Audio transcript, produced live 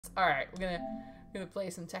Alright, we're gonna play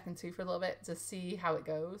some Tekken 2 for a little bit to see how it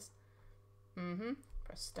goes.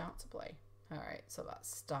 Press start to play. Alright, so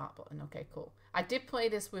that's start button. Okay, cool. I did play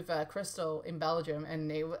this with Crystal in Belgium,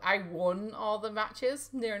 and I won all the matches,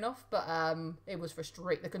 near enough, but it was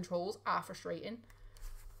frustrating. The controls are frustrating.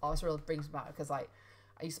 Oh, this really brings me back, because like,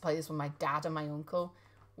 I used to play this with my dad and my uncle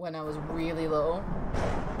when I was really little.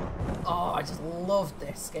 Oh, I just loved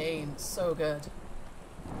this game. It's so good.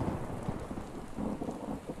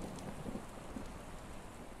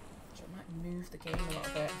 I might move the game a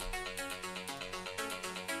little bit.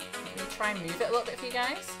 I'm going to try and move it a little bit for you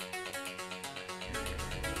guys.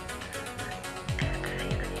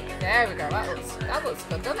 There we go. That looks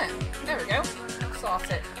good, doesn't it? There we go. Sort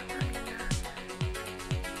it.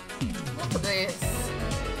 Look at this.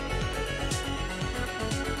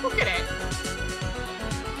 Look at it.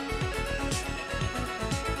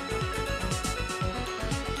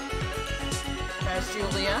 There's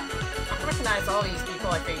Julia. I can recognize all these people,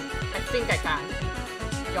 I think. I think I can.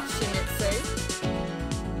 Yoshimitsu.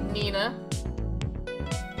 Nina.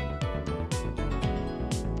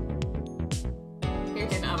 Who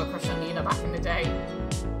didn't have a crush on Nina back in the day?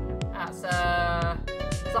 That's, is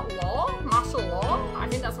that Law? Martial Law? I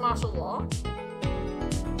think that's Martial Law.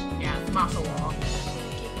 Yeah, it's Martial Law.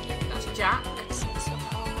 That's Jack.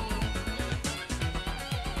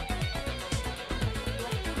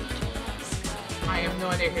 I have no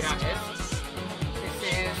idea who that is. This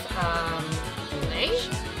is, Lei?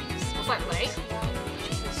 Looks like Lei.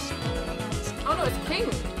 Oh no, it's King.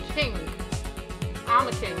 King.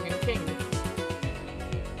 AmiPlays and King.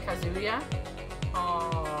 Kazuya.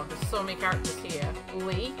 Oh, there's so many characters here.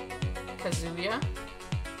 Lee. Kazuya.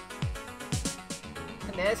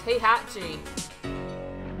 And there's Heihachi.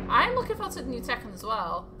 I'm looking forward to the new Tekken as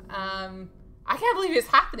well. I can't believe it's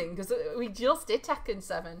happening because we just did Tekken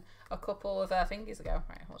 7 a couple of thingies ago.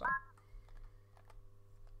 Right, hold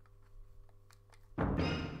on.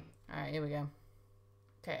 Alright, here we go.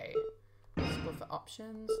 Okay. Let's go for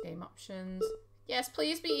options, game options. Yes,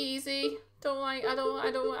 please be easy.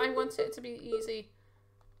 I want it to be easy.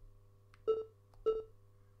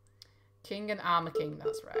 King and Armor King,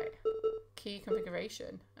 that's right. Key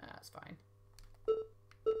configuration, that's fine.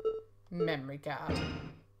 Memory card.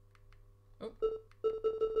 Oh.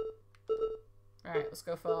 Right, let's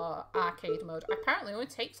go for arcade mode. Apparently it only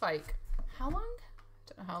takes like, how long? I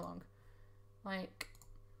don't know how long. Like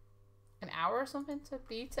an hour or something to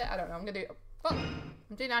beat it? I don't know. I'm gonna do, oh,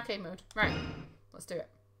 I'm doing arcade mode. Right, let's do it.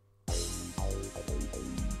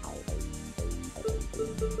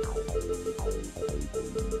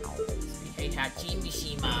 Heihachi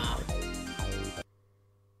Mishima.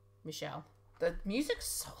 Michelle. The music's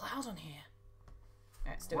so loud on here.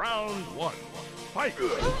 Right, let's do it. Round 1. Fight!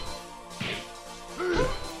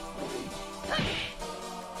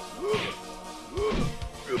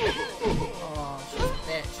 Oh, she's a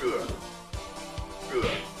bitch.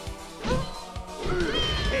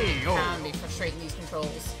 Hey, yo. Can be frustrating these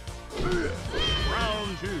controls.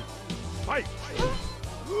 Round 2. Fight!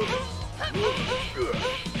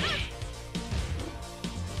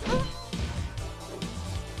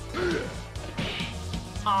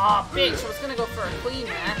 Aw, oh, bitch, I was gonna go for a queen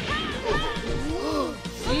there.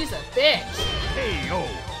 She's a bitch. Hey, yo.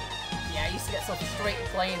 Yeah, I used to get so frustrated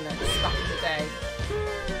playing this back in the day.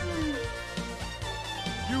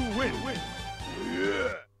 You win.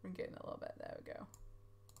 Yeah. I'm getting a little bit. There we go.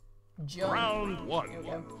 Jump. Round 1. Here we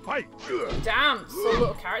go. Fight! Damn, so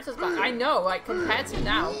little characters back. I know, like, compared to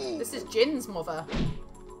now, this is Jin's mother.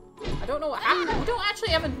 I don't know what happened. We don't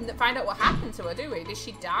actually ever find out what happened to her, do we? Did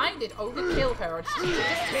she die? Did Oda kill her? Or did she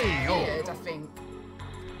just disappeared, I think?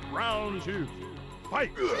 Round 2.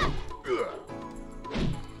 Fight!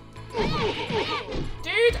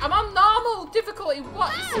 Dude, I'm on normal difficulty.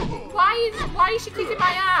 What is... Why is she kicking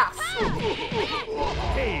my ass?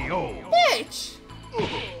 Hey, yo. Bitch!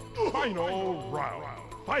 Final round.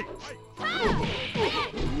 Fight!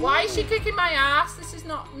 Why is she kicking my ass? This is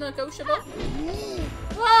not negotiable.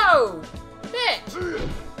 Whoa! Bitch!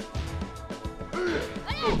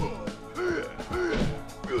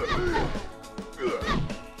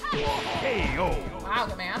 Hey, yo. Wow,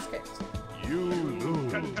 got my ass kicked. You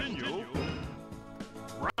lose. Continue.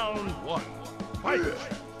 Round 1. Fight!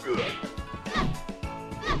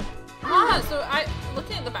 Ah, so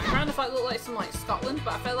looking at the background, I thought it looked like some like Scotland,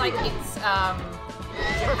 but I feel like it's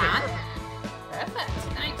Japan.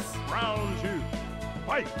 Perfect, nice. Round 2.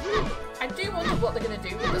 Fight! I do wonder what they're gonna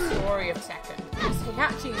do with the story of Tekken. Because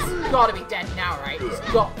Heihachi's gotta be dead now, right? He's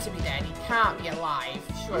got to be dead. He can't be alive,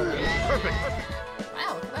 surely. Perfect.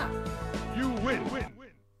 Wow, look at that. You win.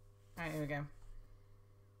 Alright, here we go.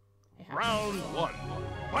 Round 1.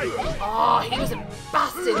 Fight! Oh, he was a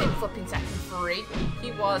bastard in flipping Tekken 3.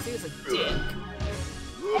 He was a dick.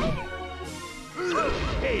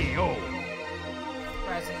 KO!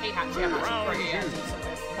 Whereas in Heihachi, I'm actually pretty decent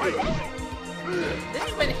with. Fight! This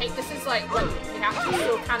is when this is like when Heihachi's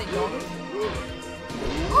still kind of young.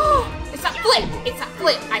 Oh, it's that flip! It's that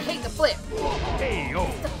flip! I hate the flip! KO!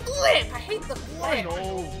 The flip! I hate the flip!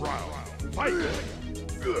 Final round. Fight!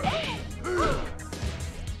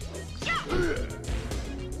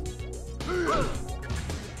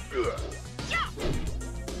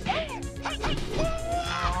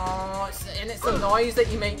 Oh, it's the noise that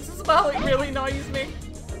he makes as well. It really annoys me.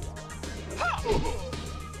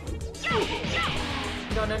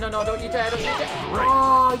 No, no, no, no, don't you dare, don't you dare.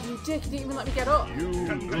 Oh, you dick, you didn't even let me get up. You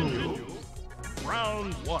continue.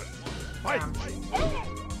 Round 1. Fight!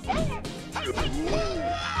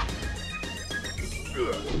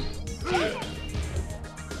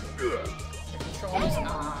 The controls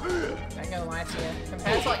are, I'm gonna lie to you,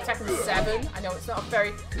 compared to like Tekken 7, I know it's not a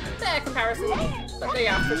very fair comparison, but they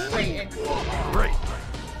are frustrating. Great!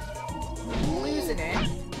 Losing it.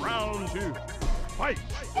 Round 2. Fight!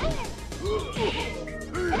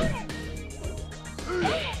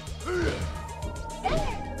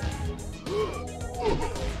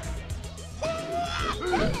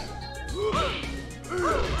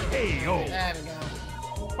 KO! There we go.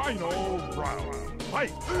 Final round.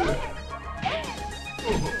 Fight!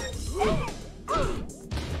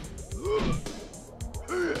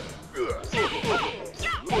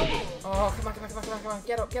 Oh, come on, come on, come on, come on, come on.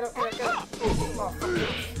 Get up, get up, get up, get up. Oh,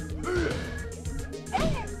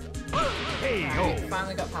 KO! right,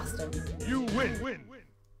 finally got past him. You win!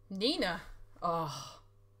 Nina. Oh.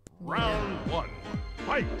 Round 1.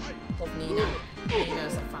 Fight! Love Nina.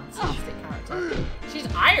 Nina's a fantastic character. She's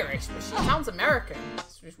Irish, but she sounds American.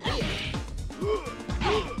 It's just weird.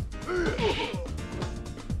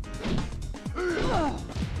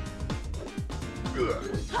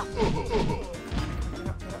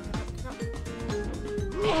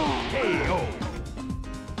 KO!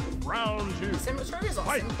 Round 2. Cinematography is not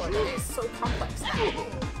simple, but it is so complex now.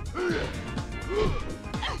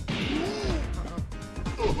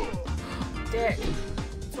 Dick.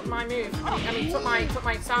 Took my move. I mean, took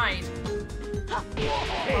my side. KO!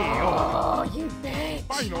 Oh, you bitch!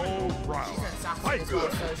 Final She's round. an assassin as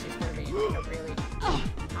well, so she's gonna be like a really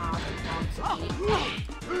hard one to beat.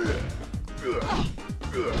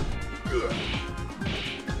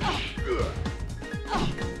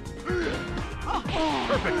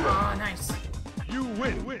 Perfect. Oh, nice. You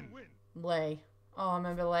win. Lei. Oh, I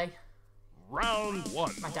remember Lei. Round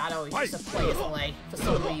 1. My dad always used to play as Lei for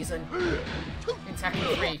some reason. In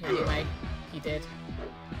Tekken 3, anyway. He did.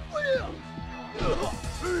 He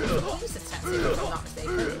was a Tetsu, if I'm not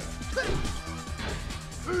mistaken.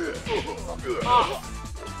 Oh.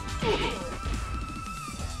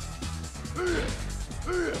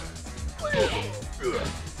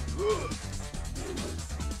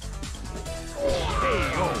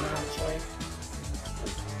 KO. Actually.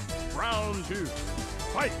 Round 2.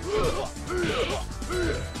 Fight!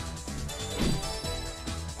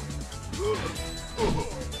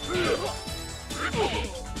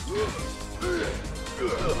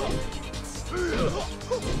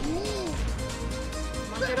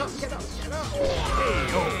 Get up, get up, get up.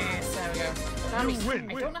 Yes, there we go.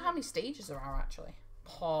 I don't know how many stages there are actually.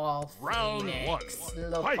 Paul Round Phoenix.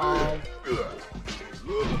 1. Love Fight! Paul.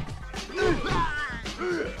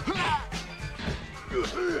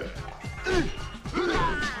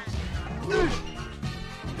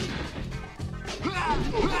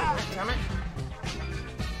 Damn it.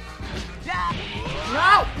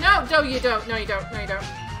 No, you don't. No, you don't. No, you don't.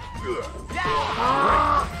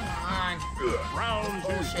 Oh, come on. Round 2.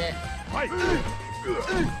 Bullshit. Fight!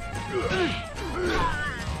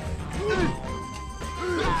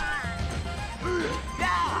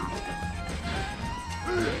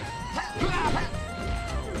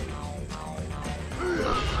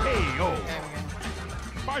 KO. There we go.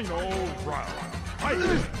 Final round. Fight!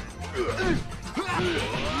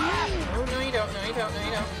 Oh, no, you don't. No, you don't. No,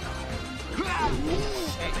 you don't.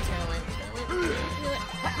 Shit,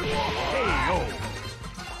 KO.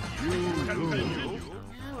 You continue.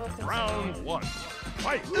 Round 1.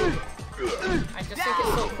 Fight! I just think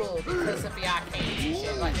it's so cool because of the arcades and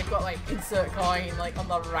shit. Like, they've got, like, insert coin, like, on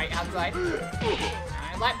the right-hand side.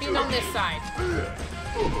 I like being on this side.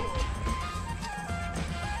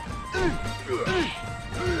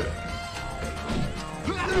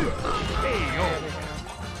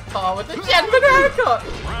 Oh, with the Jedward haircut!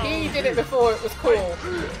 He did it before it was cool.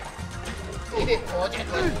 He did it before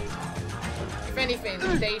Jedward. If anything,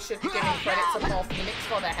 they should be giving credit to Paul Phoenix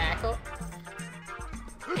for their haircut.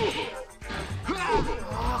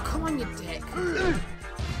 Oh, come on, you dick.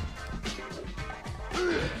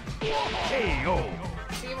 KO.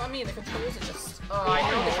 See what I mean? The controls are just... Oh, I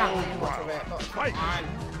know they can't do much of it, but come on.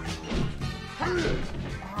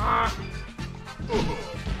 Ah.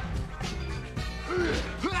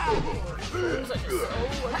 Controls are just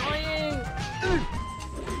so annoying.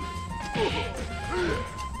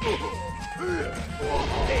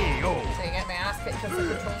 KO. So you get my ass kicked because the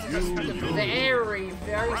controls are just very,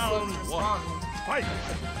 very slow to respond. Fight.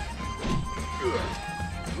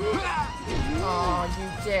 Oh, you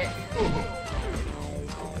dick.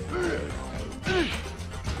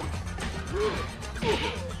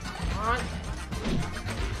 Come on.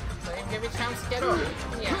 Don't even give me a chance to get up.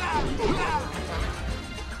 Yeah.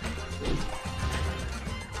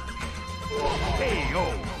 KO.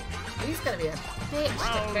 He's gonna be a bitch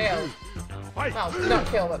to kill. Fight. Well, not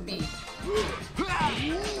kill, but beat.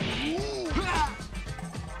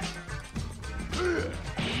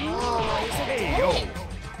 Oh, he's a KO. dick.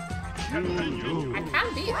 I can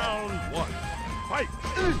beat him. Round 1. Fight.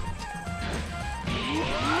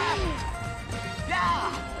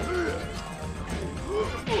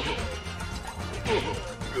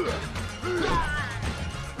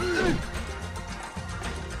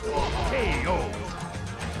 KO.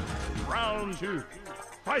 Round 2.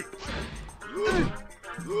 Fight.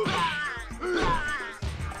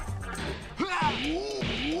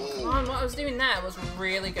 Come on, what I was doing there was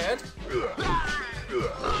really good. KO.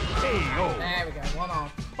 There we go, 1-all.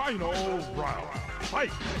 Final round.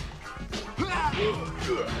 Fight.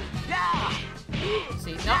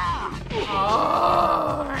 See, no.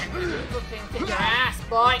 Oh, fucking kick your ass,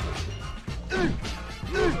 boy.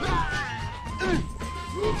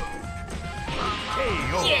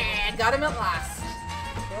 KO. Yeah, got him at last.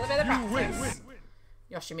 A little bit of You win. practice.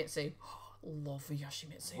 Yoshimitsu. Love for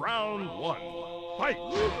Yoshimitsu. Round 1. Fight. He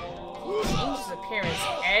changes his appearance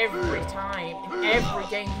every time. In every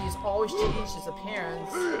game, he's always changed his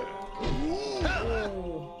appearance. Ooh.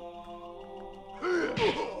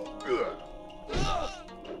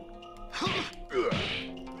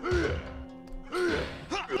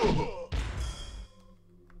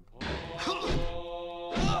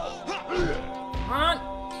 Come on.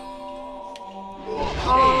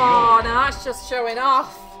 Oh, now that's just showing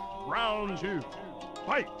off. Round 2.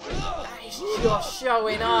 Fight. That is just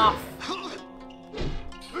showing off.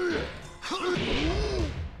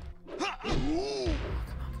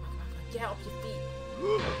 Get up your feet.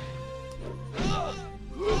 No,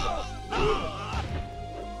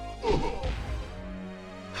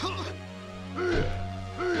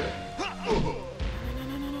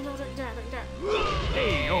 don't do that, don't do that.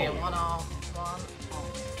 Yeah, KO. 1-all. 1-all.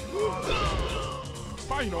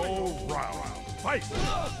 Final round. Fight.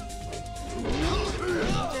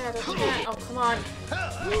 Oh, come on.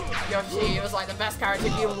 Yoshi, he was like the best character.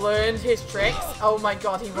 He learned his tricks. Oh my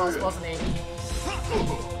god, he was, wasn't he?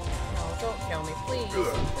 No, don't kill me. Please,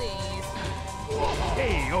 please.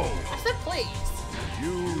 KO. I said please.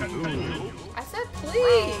 You lose. I said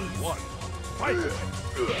please. Round 1. Fight.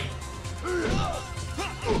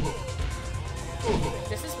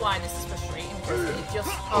 This is why this is frustrating, because it just...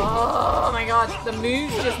 Oh my god, the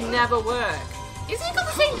moves just never work. Is he got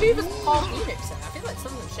the same move as Paul Phoenix then? I feel like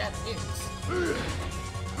some of them share the moves.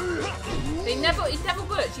 It never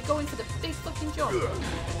works. You go in for the big fucking jump.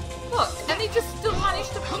 Look, and they just still manage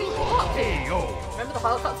to fully block it. KO. Remember the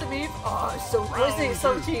helicopter move? Oh, it's so good, isn't it? It's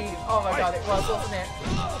so cheap. Oh my god, it was, wasn't it?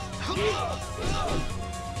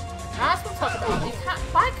 That's what I'm talking about. You can't...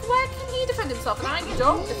 Why can he defend himself and I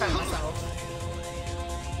don't defend myself?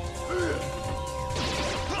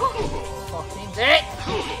 Fucking dick!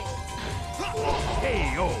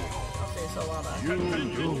 KO. I'll say so well there. You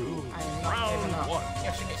lose. I am not giving up. Round 1.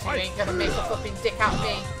 Yoshimitsu ain't gonna make a fucking dick out of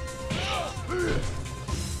me.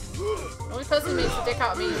 The only person who makes a dick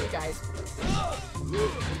out of me is you guys.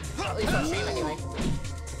 At least on stream anyway.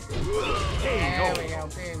 There we go,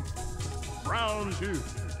 boom. Round 2.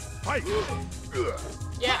 Fight.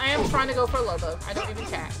 Yeah, I am trying to go for a Lobo. I don't even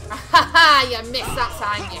care. Haha, you missed that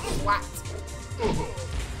time, you swat.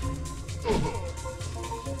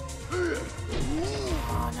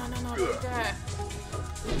 Oh, no, don't do that.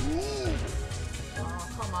 Oh,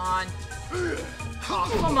 come on. Oh,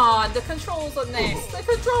 come on. The controls on this. The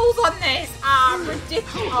controls on this are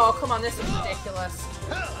ridiculous. Oh, come on. This is ridiculous.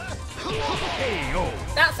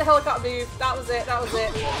 That's the helicopter move. That was it. That was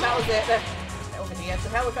it. That was it. Over here. The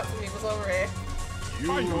helicopter move was over here.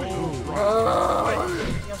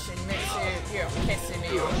 Yoshimitsu, you're pissing me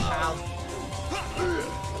off, pal.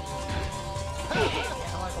 Yeah,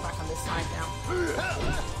 I want to go back on this side now.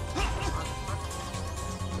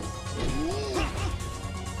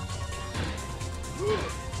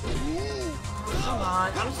 Come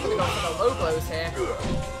on, I'm just gonna go for the low blows here.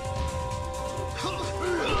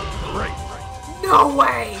 No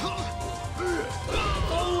way!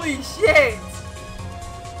 Holy shit!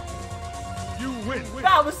 You win.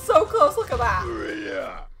 That was so close, look at that!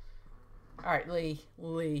 Alright, Lee,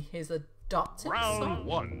 here's the adopted Round son.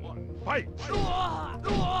 1. Fight. Okay,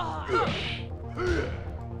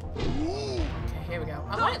 here we go.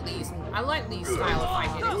 I like Lee's style of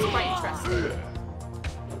fighting. It's quite interesting.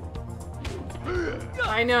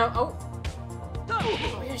 I know.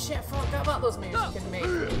 Oh yeah, shit! I forgot about those moves you can make.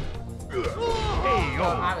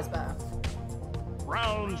 Oh, I was better.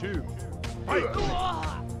 Round 2. Fight.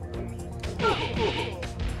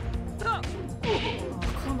 Oh,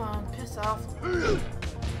 come on, piss off.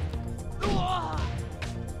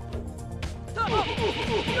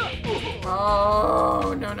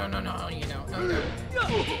 Oh no, you know, no.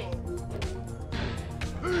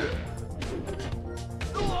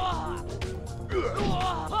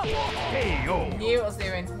 Knew what I was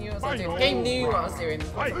doing. Game knew what I was doing.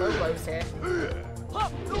 Lots of low blows here.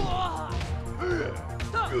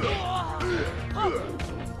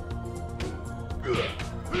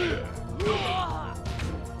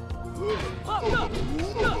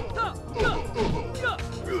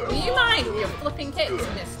 Will you mind your flipping kicks,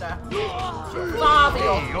 mister? Your father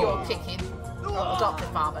you're kicking. Or adopted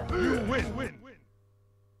father. You win.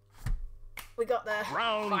 We got the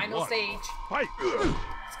Round final 1. stage. Fight.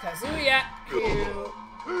 It's Kazuya, who,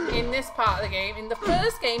 in this part of the game, in the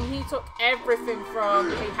first game, he took everything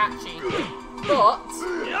from Heihachi. But...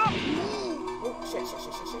 Oh, shit.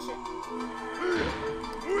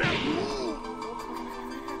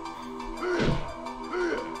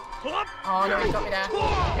 Oh no, he got me there.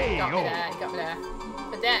 He got me there.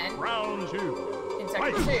 But then, Round 2. in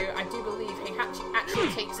Tekken 2, I do believe Heihachi actually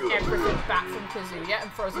takes everything back from Kazuya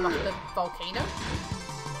and throws him off the volcano.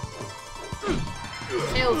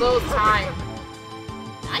 Tails all the time.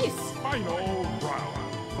 Nice. Final round.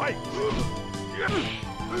 Fight.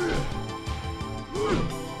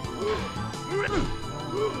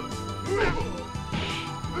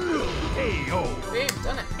 Boom,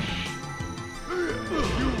 done it.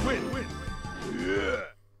 You win.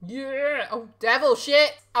 Yeah. Oh, devil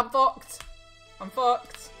shit. I'm fucked.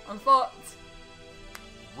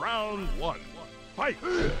 Round 1. Fight.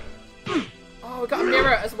 Oh, we got a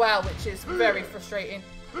mirror as well, which is very frustrating.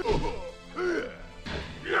 Oh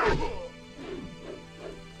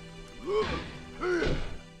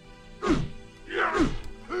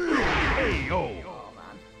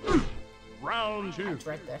man. Round 2. I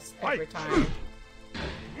dread this every time.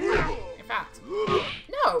 In fact,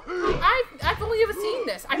 no, I've only ever seen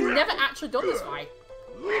this. I've never actually done this fight.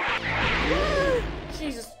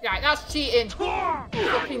 Jesus, right, that's cheating.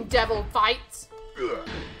 Fucking devil fight. Did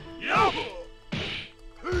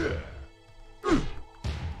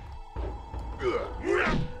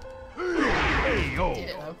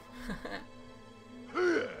it though.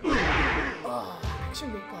 Oh,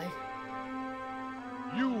 action replay.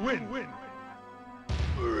 You win.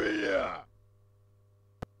 Here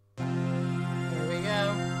we go.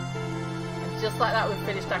 And just like that, we've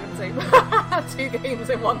finished Tekken 2. 2 games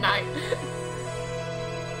in one night.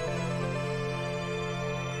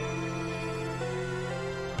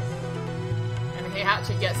 And he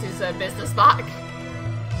actually gets his business back.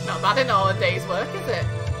 Not bad in all a day's work, is it?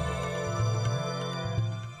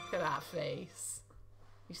 Look at that face.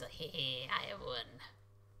 He's like, hey, I have won.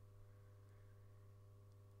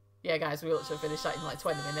 Yeah, guys, we ought to have finished that in like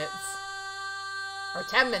 20 minutes. Or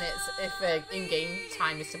 10 minutes if in-game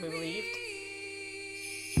time is to be believed.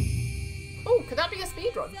 Oh, could that be a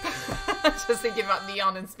speedrun? Just thinking about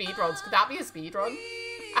Neon and speedruns. Could that be a speedrun?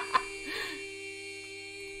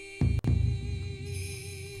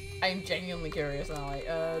 I'm genuinely curious now. Like,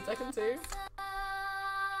 Tekken 2?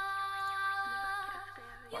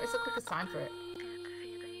 What is the quickest time for it?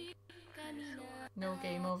 No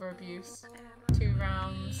game over abuse. 2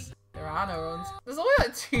 rounds. There are no runs. There's only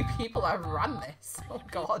like 2 people that have run this. Oh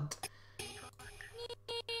god.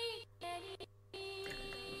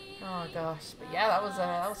 Oh gosh. But yeah, that was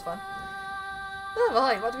fun. Oh,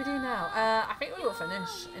 right, what do we do now? I think we will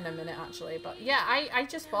finish in a minute actually. But yeah, I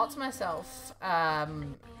just thought to myself, I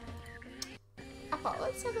thought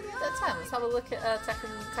let's have a look at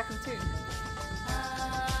Tekken 2.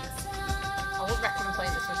 I wouldn't recommend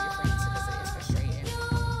playing this with your friends because it is frustrating.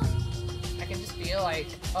 I can just feel like,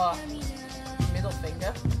 middle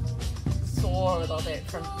finger sore a little bit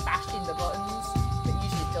from bashing the buttons. It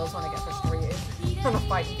usually does when I get frustrated from a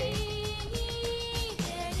fighting game.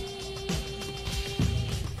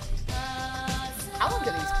 How long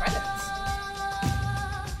are these credits?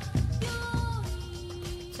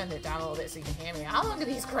 Turn it down a little bit so you can hear me. How long are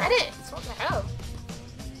these credits? What the hell?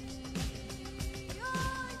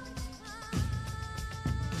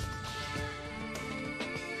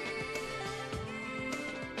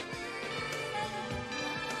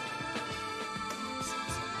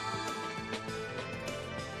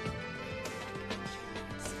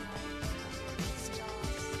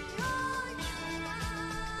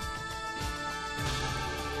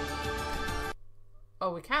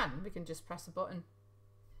 Oh, we can. We can just press a button.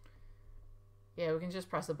 Yeah, we can just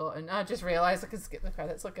press a button. I just realised I can skip the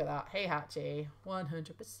credits. Look at that. Hey, Hachi.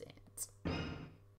 100%.